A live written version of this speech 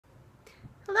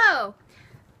Hello!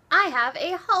 I have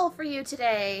a haul for you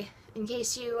today, in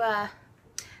case you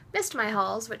missed my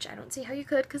hauls, which I don't see how you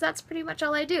could, because that's pretty much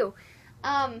all I do.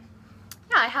 Yeah,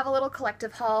 I have a little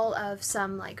collective haul of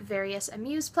some like various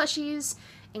Amuse plushies,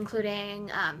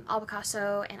 including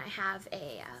Albacasso, and I have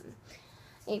a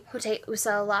Pote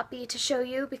Usa Loppy to show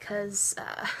you because,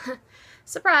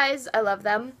 surprise, I love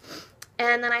them.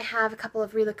 And then I have a couple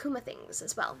of Rilakuma things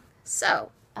as well.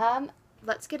 So,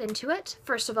 let's get into it.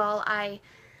 First of all, I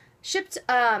shipped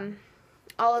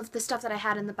all of the stuff that I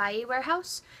had in the Bai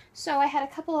warehouse. So I had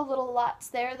a couple of little lots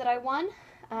there that I won.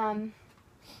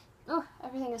 Oh,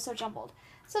 everything is so jumbled.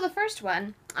 So the first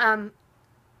one,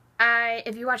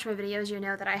 if you watch my videos, you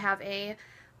know that I have a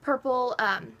purple,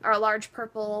 or a large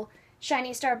purple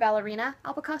Shiny Star Ballerina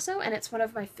Albacasso, and it's one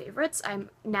of my favorites. I'm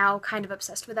now kind of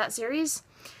obsessed with that series.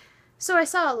 So I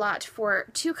saw a lot for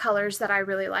two colors that I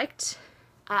really liked.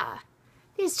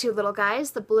 These two little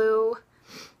guys, the blue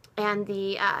and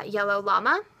the yellow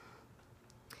llama.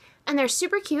 And they're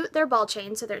super cute. They're ball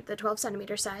chain, so they're the 12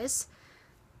 centimeter size.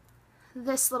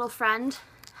 This little friend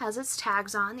has its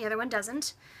tags on, the other one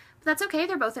doesn't. But that's okay,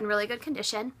 they're both in really good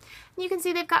condition. And you can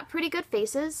see they've got pretty good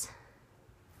faces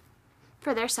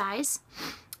for their size.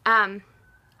 I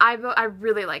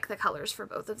really like the colors for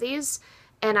both of these,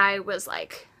 and I was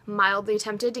like mildly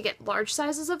tempted to get large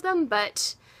sizes of them,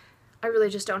 but I really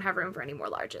just don't have room for any more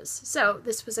larges. So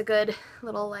this was a good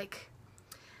little like,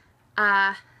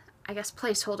 I guess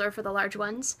placeholder for the large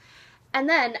ones. And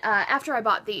then after I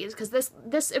bought these, because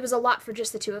it was a lot for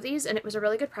just the two of these, and it was a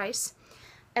really good price.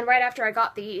 And right after I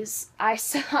got these, I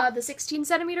saw the 16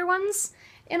 centimeter ones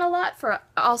in a lot for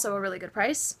also a really good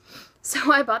price.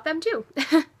 So I bought them too.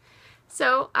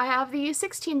 So I have the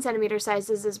 16 centimeter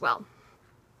sizes as well.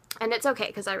 And it's okay,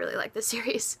 because I really like this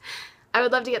series. I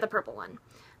would love to get the purple one.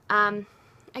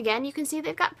 Again, you can see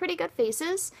they've got pretty good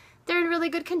faces. They're in really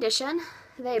good condition.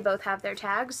 They both have their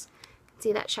tags. You can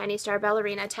see that Shiny Star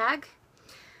Ballerina tag.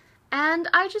 And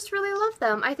I just really love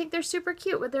them. I think they're super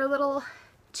cute with their little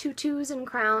tutus and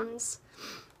crowns.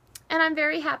 And I'm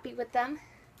very happy with them.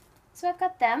 So I've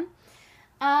got them.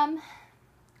 And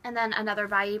then another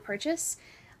Bai purchase.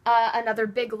 Another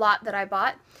big lot that I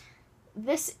bought.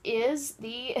 This is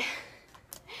the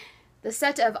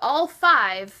set of all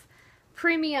 5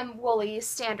 premium Woolies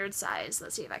standard size.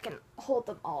 Let's see if I can hold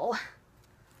them all.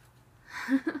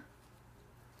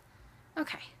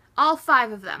 Okay, all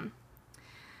 5 of them.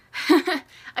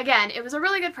 Again, it was a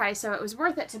really good price, so it was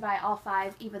worth it to buy all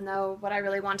 5, even though what I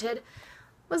really wanted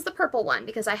was the purple one,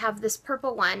 because I have this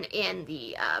purple one in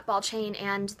the ball chain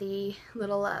and the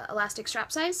little elastic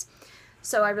strap size.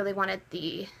 So I really wanted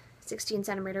the 16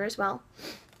 centimeter as well.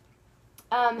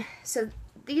 So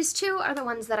these two are the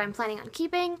ones that I'm planning on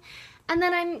keeping, and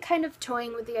then I'm kind of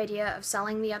toying with the idea of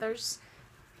selling the others.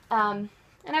 And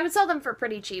I would sell them for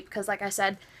pretty cheap, because like I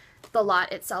said, the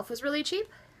lot itself was really cheap.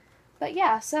 But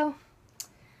yeah, so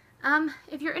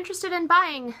if you're interested in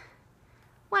buying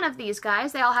one of these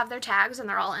guys, they all have their tags and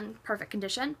they're all in perfect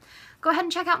condition, go ahead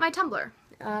and check out my Tumblr.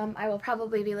 I will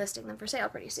probably be listing them for sale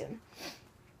pretty soon.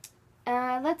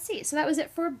 Let's see, so that was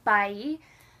it for Bai.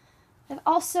 I've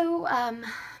also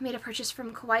made a purchase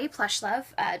from Kawaii Plush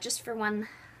Love, just for one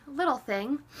little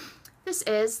thing. This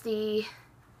is the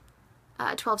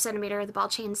 12 centimeter, the ball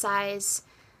chain size,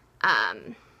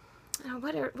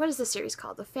 what is this series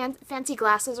called? The Fancy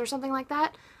Glasses or something like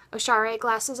that? Oshare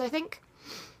glasses, I think.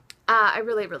 I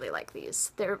really, really like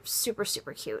these. They're super,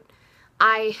 super cute.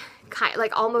 I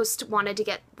almost wanted to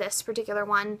get this particular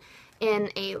one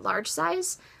in a large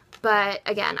size, but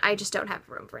again, I just don't have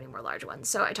room for any more large ones,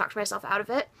 so I talked myself out of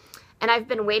it. And I've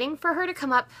been waiting for her to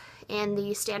come up in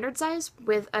the standard size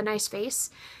with a nice face,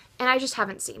 and I just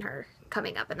haven't seen her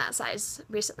coming up in that size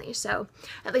recently, so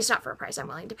at least not for a price I'm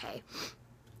willing to pay.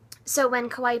 So when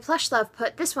Kawaii Plush Love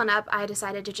put this one up, I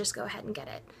decided to just go ahead and get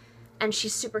it. And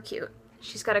she's super cute.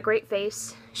 She's got a great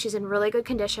face. She's in really good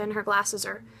condition. Her glasses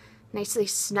are nicely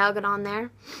snug and on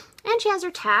there. And she has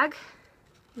her tag.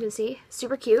 You can see,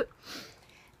 super cute.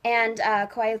 And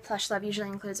Kawaii Plush Love usually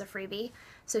includes a freebie.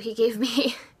 So he gave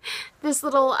me this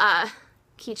little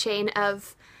keychain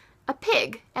of a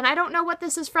pig. And I don't know what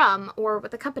this is from or what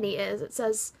the company is. It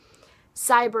says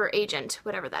Cyber Agent,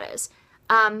 whatever that is.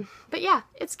 But yeah,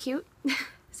 it's cute.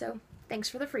 So thanks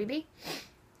for the freebie.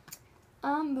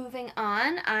 Moving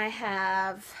on, I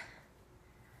have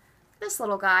this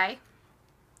little guy.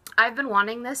 I've been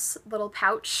wanting this little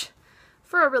pouch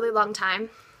for a really long time.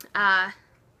 And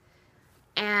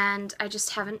I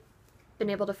just haven't been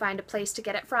able to find a place to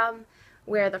get it from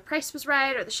where the price was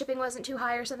right or the shipping wasn't too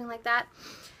high or something like that.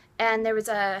 And there was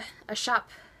a shop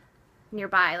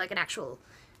nearby, like an actual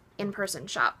in-person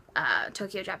shop,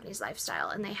 Tokyo Japanese Lifestyle,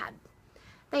 and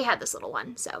they had this little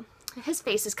one. So his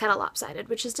face is kind of lopsided,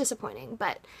 which is disappointing,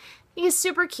 but he's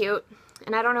super cute,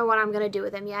 and I don't know what I'm going to do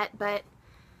with him yet, but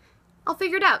I'll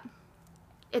figure it out.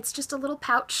 It's just a little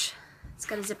pouch. It's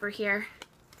got a zipper here.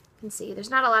 You can see there's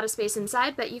not a lot of space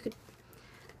inside, but you could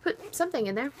put something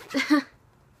in there.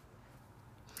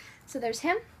 So there's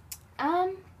him.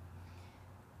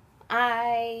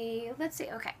 Let's see,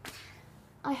 okay.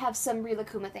 I have some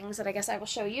Rilakkuma things that I guess I will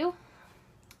show you.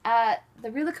 The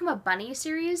Rilakkuma Bunny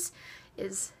series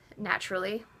is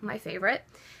naturally my favorite.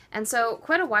 And so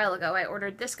quite a while ago I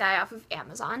ordered this guy off of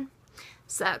Amazon.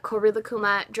 It's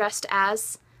Rilakkuma dressed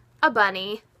as a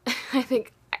bunny. I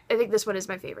think this one is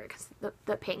my favorite because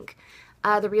the pink.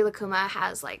 The Rilakkuma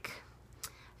has like,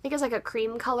 I think it's like a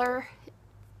cream color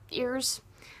ears,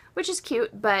 which is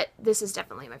cute, but this is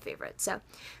definitely my favorite. So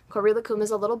Rilakkuma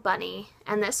is a little bunny,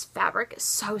 and this fabric is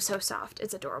so soft.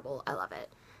 It's adorable. I love it.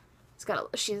 It's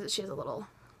got she has a little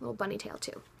bunny tail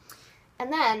too.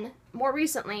 And then more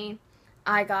recently,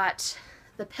 I got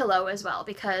the pillow as well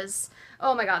because,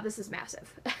 oh my god, this is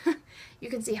massive. You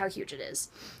can see how huge it is.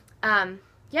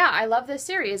 Yeah, I love this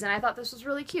series, and I thought this was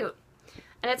really cute.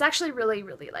 And it's actually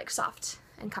really like soft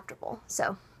and comfortable.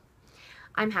 So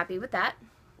I'm happy with that.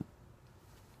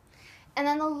 And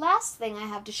then the last thing I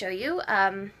have to show you,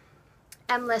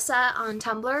 Lissa on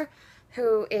Tumblr,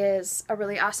 who is a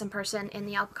really awesome person in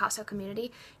the Alpicasso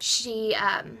community. She,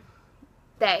 I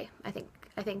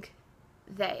think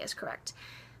they is correct.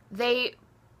 They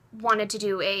wanted to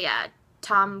do a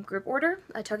Tom group order,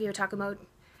 a Tokyo Takumo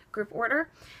group order,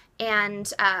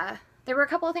 and there were a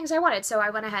couple of things I wanted, so I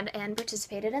went ahead and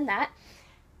participated in that.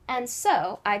 And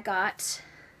so I got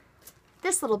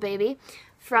this little baby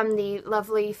from the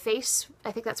Lovely Face,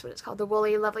 I think that's what it's called, the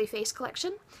Woolly Lovely Face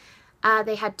collection.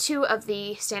 They had two of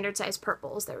the standard size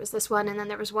purples. There was this one, and then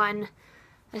there was one,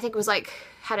 I think it was like,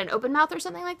 had an open mouth or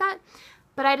something like that.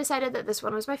 But I decided that this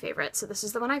one was my favorite, so this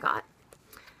is the one I got.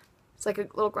 It's like a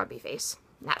little grumpy face.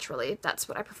 Naturally, that's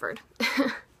what I preferred.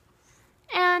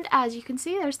 And as you can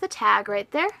see, there's the tag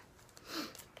right there.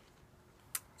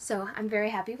 So I'm very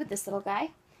happy with this little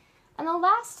guy. And the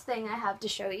last thing I have to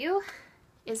show you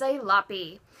is a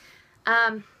Loppy.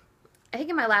 I think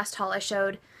in my last haul I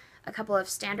showed a couple of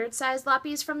standard size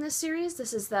Loppys from this series.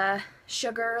 This is the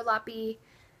Sugar Loppy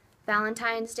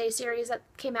Valentine's Day series that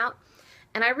came out.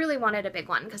 And I really wanted a big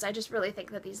one because I just really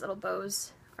think that these little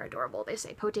bows are adorable. They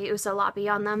say Pote Usa Loppy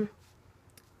on them.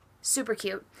 Super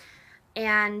cute.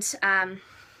 And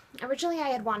originally I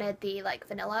had wanted the like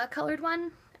vanilla colored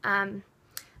one,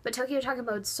 but Tokyo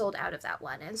Takumo sold out of that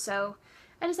one. And so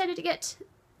I decided to get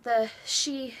the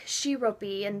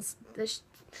Shiropi and the,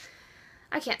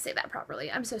 I can't say that properly,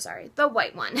 I'm so sorry, the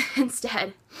white one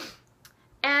instead.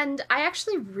 And I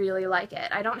actually really like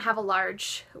it. I don't have a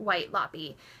large white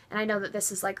Loppy, and I know that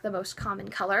this is like the most common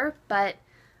color, but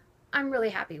I'm really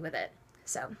happy with it.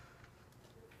 So,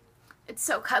 it's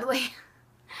so cuddly.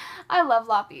 I love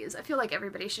Loppys. I feel like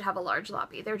everybody should have a large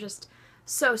Loppy. They're just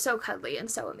so cuddly and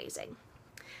so amazing.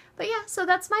 But yeah, so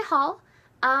that's my haul.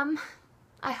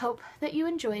 I hope that you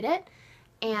enjoyed it,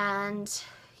 and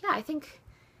yeah, I think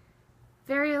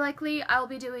very likely I'll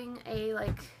be doing a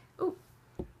like, ooh,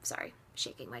 sorry,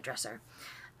 shaking my dresser.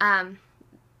 I'll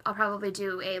probably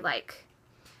do a like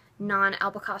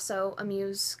non-Alpicasso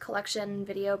Amuse collection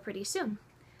video pretty soon.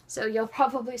 So you'll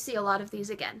probably see a lot of these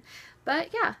again. But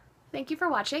yeah, thank you for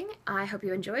watching. I hope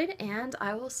you enjoyed, and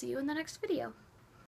I will see you in the next video.